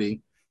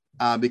cybersecurity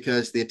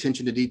because the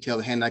attention to detail,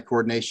 the hand-eye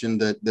coordination,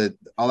 the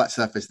all that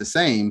stuff is the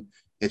same.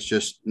 It's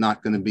just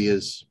not going to be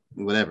as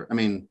whatever. I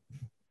mean,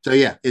 so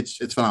yeah, it's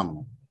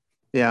phenomenal.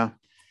 Yeah.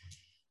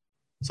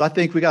 So I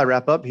think we got to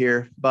wrap up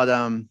here, but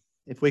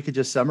if we could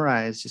just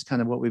summarize just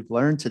kind of what we've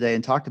learned today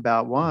and talked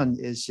about. One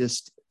is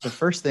just the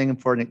first thing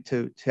important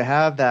to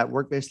have that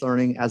work-based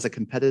learning as a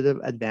competitive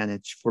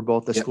advantage for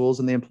both the schools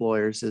and the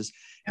employers is,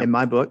 in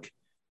my book,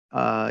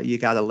 you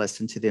got to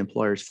listen to the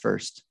employers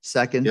first.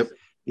 Second,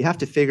 you have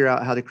to figure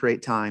out how to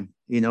create time,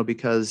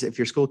 because if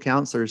your school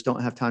counselors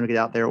don't have time to get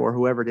out there, or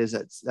whoever it is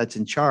that's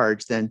in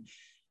charge, then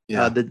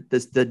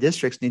the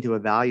districts need to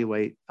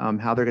evaluate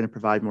how they're going to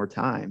provide more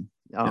time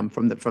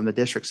from the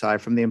district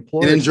side, from the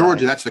employer. And in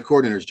Georgia, that's the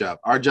coordinator's job.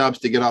 Our job is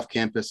to get off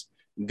campus,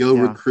 go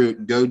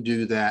recruit, go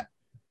do that.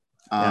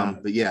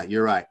 But yeah,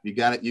 you're right. You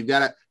got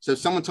it. So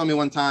someone told me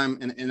one time,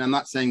 and I'm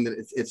not saying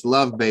that it's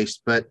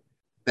love-based, but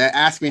they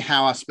asked me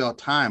how I spell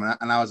time.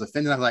 And I was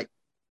offended. I was like,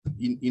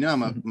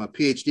 I'm a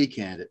PhD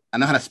candidate. I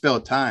know how to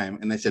spell time.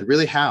 And they said,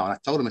 really, how? And I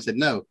told them, I said,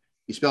 no,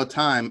 you spell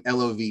time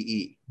LOVE.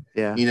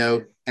 Yeah.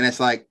 And it's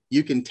like,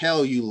 you can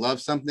tell you love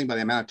something by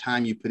the amount of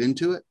time you put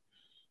into it.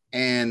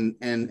 And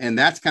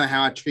that's kind of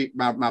how I treat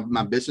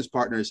my business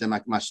partners and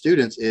my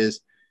students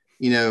is,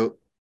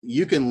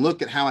 you can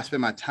look at how I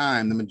spend my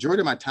time. The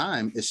majority of my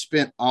time is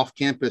spent off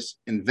campus,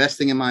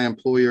 investing in my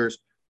employers,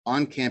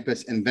 on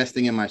campus,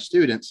 investing in my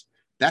students.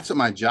 That's what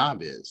my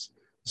job is.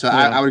 So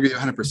I would agree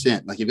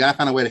 100%. Like, you've got to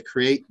find a way to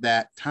create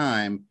that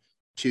time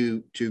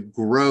to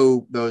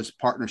grow those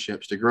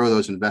partnerships, to grow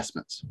those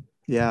investments.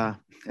 Yeah.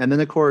 And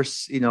then, of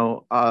course,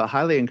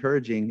 highly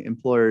encouraging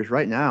employers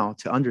right now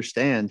to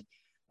understand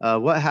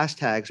what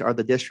hashtags are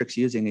the districts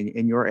using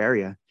in your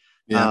area.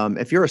 Yeah.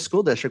 If you're a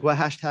school district, what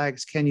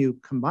hashtags can you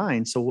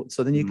combine? So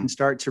then you can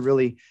start to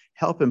really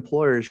help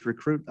employers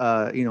recruit,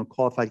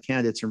 qualified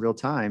candidates in real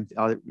time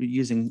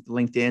using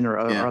LinkedIn or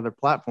other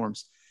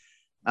platforms.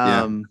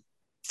 And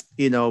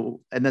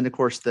then of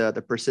course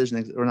the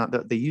precision, or not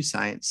the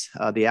UScience,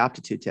 the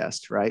aptitude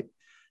test, right?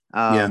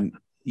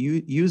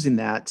 Using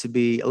that to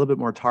be a little bit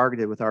more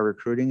targeted with our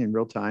recruiting in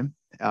real time,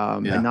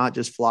 and not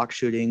just flock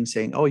shooting,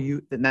 saying,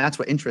 and that's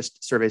what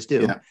interest surveys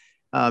do.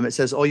 It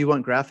says, you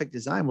want graphic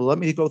design? Well, let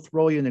me go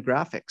throw you into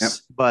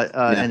graphics. But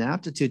an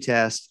aptitude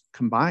test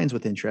combines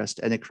with interest,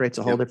 and it creates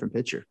a whole different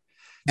picture.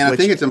 And I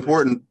think it's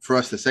important for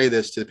us to say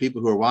this to the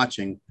people who are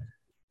watching.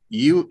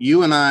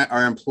 You and I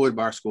are employed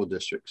by our school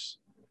districts.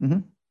 Mm-hmm.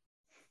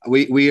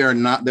 We are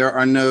not. There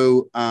are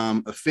no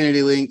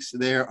affinity links.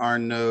 There are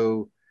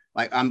no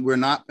we're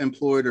not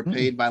employed or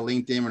paid by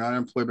LinkedIn. We're not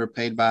employed or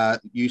paid by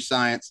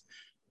UScience.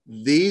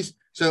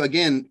 So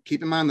again,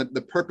 keep in mind that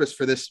the purpose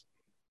for this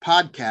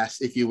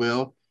podcast, if you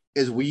will,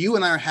 is you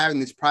and I are having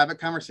these private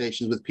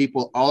conversations with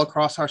people all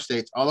across our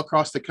states, all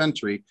across the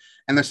country,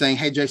 and they're saying,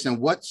 "Hey, Jason,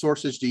 what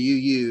sources do you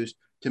use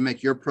to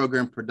make your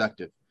program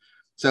productive?"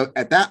 So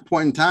at that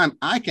point in time,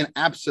 I can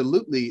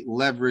absolutely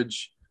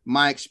leverage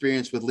my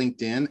experience with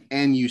LinkedIn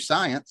and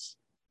UScience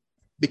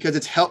because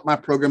it's helped my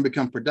program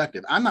become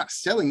productive. I'm not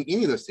selling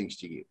any of those things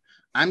to you.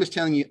 I'm just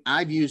telling you,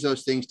 I've used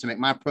those things to make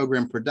my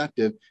program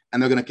productive,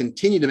 and they're going to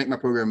continue to make my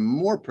program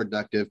more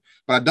productive.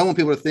 But I don't want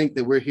people to think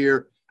that we're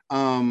here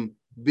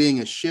being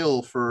a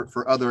shill for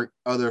other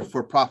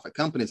for-profit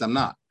companies. I'm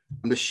not.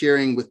 I'm just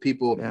sharing with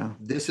people,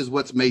 this is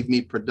what's made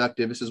me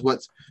productive. This is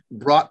what's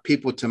brought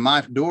people to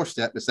my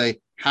doorstep to say,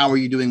 how are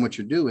you doing what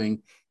you're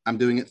doing? I'm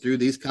doing it through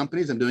these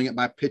companies. I'm doing it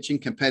by pitching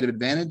competitive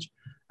advantage.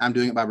 I'm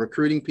doing it by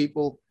recruiting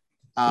people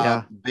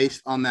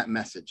based on that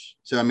message.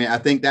 So, I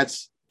think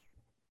that's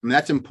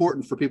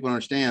important for people to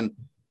understand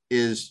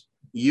is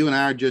you and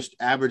I are just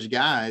average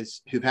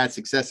guys who've had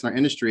success in our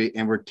industry,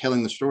 and we're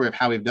telling the story of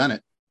how we've done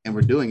it, and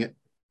we're doing it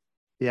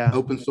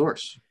open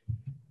source.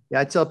 Yeah,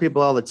 I tell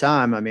people all the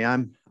time.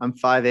 I'm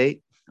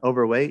 5'8",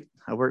 overweight.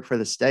 I work for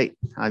the state.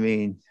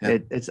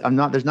 There's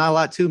not a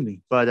lot to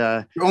me,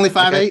 but you're only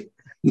 5'8".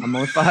 I'm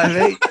only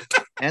 5'8",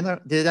 and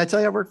did I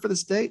tell you I work for the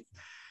state?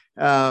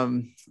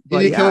 You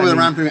need to come up with a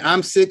rhyme for me.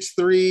 I'm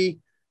 6'3".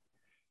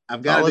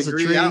 I've got a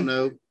degree. I don't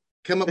know.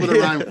 Come up with a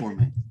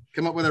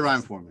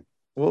rhyme for me.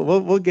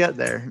 we'll get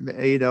there.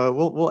 You know,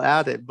 we'll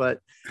add it. But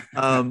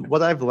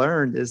what I've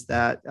learned is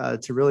that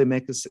to really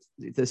make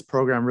this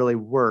program really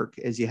work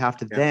is you have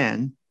to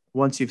then,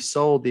 once you've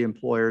sold the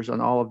employers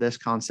on all of this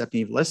concept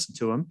and you've listened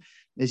to them,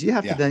 is you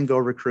have to then go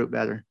recruit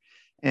better.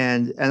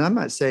 And I'm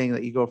not saying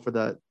that you go for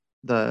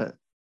the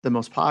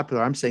most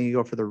popular. I'm saying you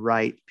go for the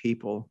right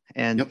people.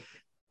 And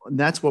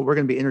that's what we're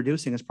going to be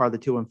introducing as part of the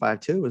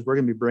 2152 is we're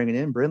going to be bringing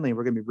in Brindley,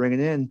 we're going to be bringing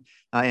in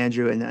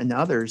Andrew and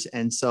others.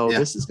 And so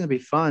this is going to be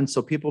fun.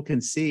 So people can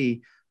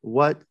see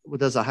what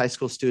does a high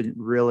school student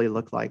really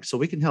look like. So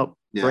we can help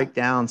break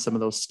down some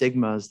of those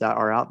stigmas that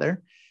are out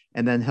there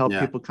and then help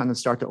people kind of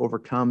start to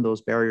overcome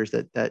those barriers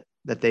that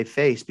they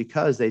face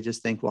because they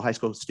just think, well, high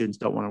school students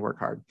don't want to work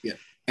hard. Yeah.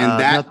 And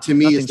that to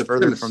me is the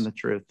further premise from the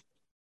truth.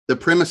 The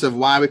premise of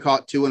why we call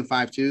it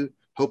 2152.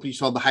 Hope you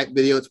saw the hype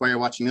video. It's why you're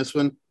watching this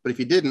one. But if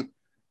you didn't,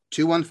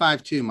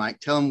 2152, Mike,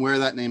 tell them where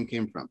that name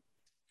came from.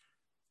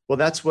 Well,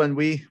 that's when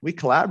we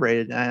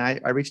collaborated,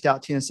 and I reached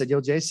out to you and said, "Yo,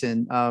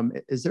 Jason,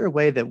 is there a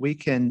way that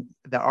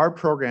our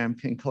program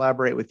can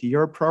collaborate with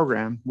your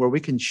program where we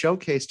can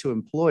showcase to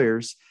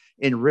employers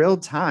in real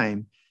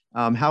time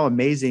how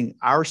amazing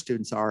our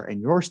students are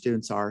and your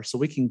students are, so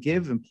we can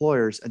give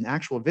employers an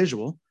actual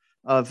visual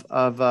of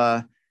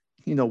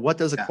what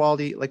does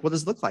equality like? What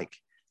does it look like?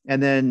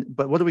 And then,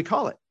 but what do we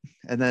call it?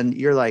 And then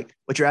you're like,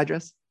 what's your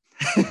address?"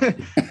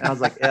 And I was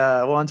like,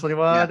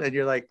 121. And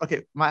you're like,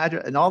 okay, my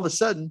address. And all of a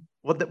sudden,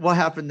 what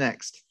happened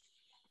next?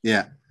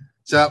 Yeah.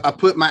 So I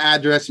put my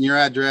address and your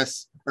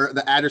address, or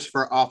the address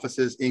for our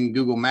offices, in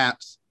Google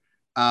Maps.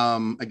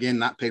 Again,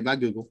 not paid by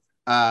Google.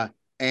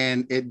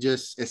 And it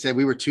said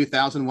we were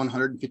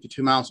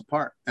 2,152 miles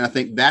apart. And I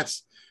think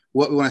that's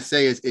what we want to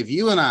say is if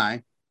you and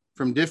I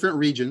from different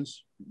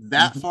regions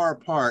that far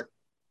apart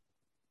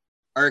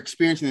are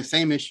experiencing the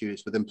same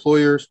issues with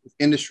employers, with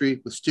industry,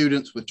 with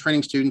students, with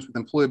training students, with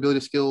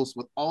employability skills,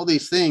 with all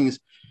these things,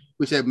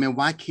 we said, man,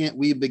 why can't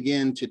we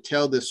begin to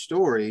tell this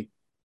story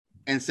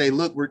and say,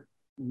 look,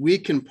 we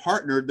can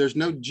partner. There's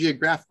no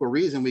geographical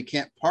reason we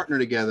can't partner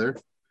together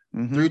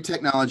through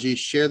technology,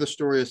 share the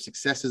story of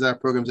successes our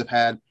programs have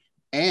had,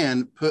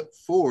 and put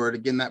forward,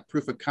 again, that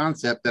proof of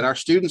concept that our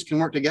students can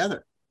work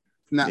together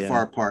from that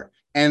far apart.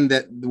 And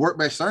that the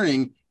work-based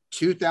learning,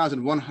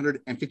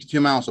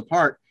 2,152 miles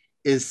apart,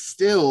 is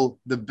still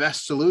the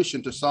best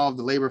solution to solve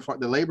the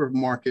labor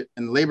market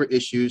and the labor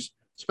issues,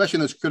 especially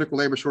in those critical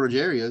labor shortage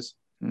areas,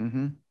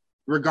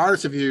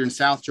 regardless if you're in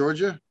South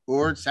Georgia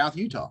or South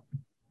Utah.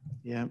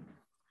 Yeah.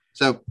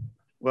 So,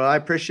 well, I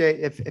appreciate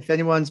if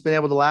anyone's been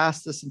able to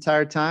last this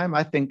entire time.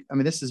 I mean,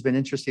 this has been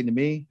interesting to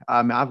me.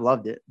 I've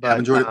loved it. But I've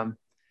enjoyed it.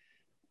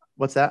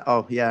 What's that?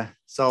 Oh, yeah.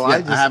 So I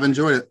have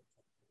enjoyed it.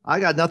 I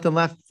got nothing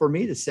left for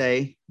me to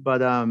say,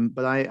 but I'm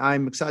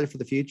excited for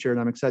the future, and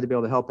I'm excited to be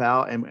able to help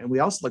out. And we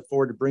also look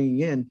forward to bringing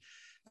in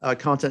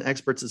content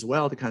experts as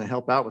well to kind of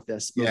help out with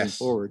this moving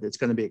forward. It's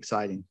going to be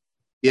exciting.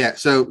 Yeah.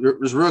 So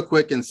just real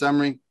quick in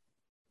summary,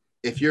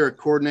 if you're a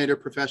coordinator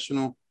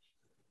professional,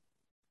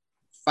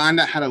 find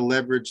out how to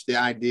leverage the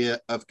idea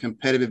of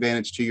competitive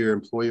advantage to your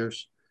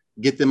employers,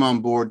 get them on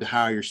board to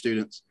hire your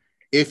students.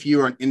 If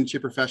you are an industry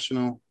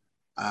professional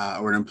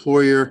or an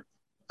employer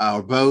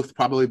or both,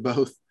 probably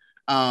both,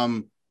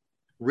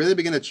 really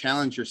begin to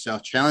challenge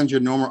yourself, challenge your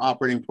normal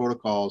operating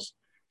protocols,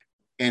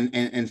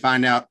 and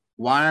find out,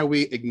 why are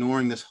we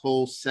ignoring this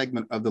whole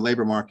segment of the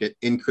labor market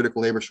in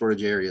critical labor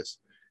shortage areas?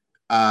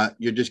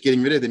 You're just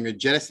getting rid of them. You're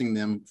jettisoning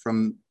them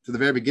from the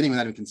very beginning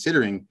without even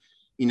considering,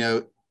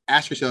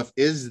 ask yourself,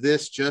 is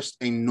this just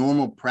a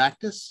normal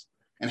practice?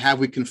 And have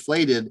we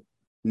conflated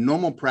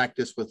normal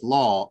practice with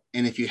law?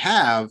 And if you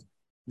have,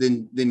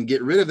 then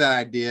get rid of that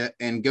idea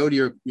and go to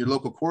your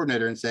local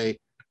coordinator and say,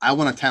 I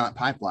want a talent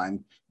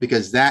pipeline,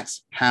 because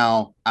that's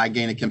how I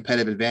gain a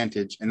competitive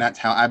advantage. And that's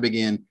how I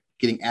begin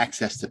getting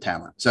access to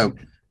talent. So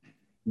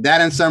that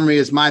in summary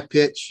is my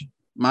pitch.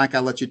 Mike,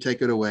 I'll let you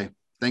take it away.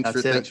 Thanks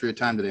for your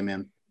time today,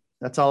 man.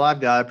 That's all I've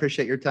got. I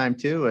appreciate your time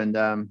too. And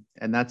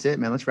that's it,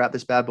 man. Let's wrap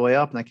this bad boy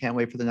up. And I can't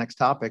wait for the next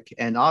topic.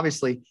 And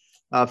obviously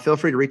feel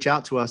free to reach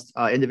out to us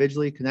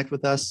individually, connect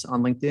with us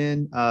on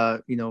LinkedIn,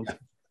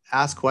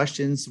 ask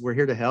questions. We're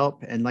here to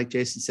help. And like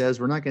Jason says,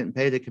 we're not getting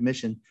paid a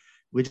commission.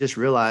 We just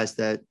realized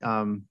that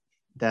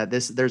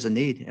there's a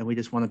need, and we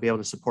just want to be able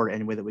to support it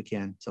any way that we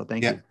can. So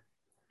thank you.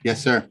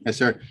 Yes, sir. Yes,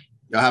 sir.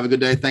 Y'all have a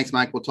good day. Thanks,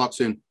 Mike. We'll talk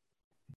soon.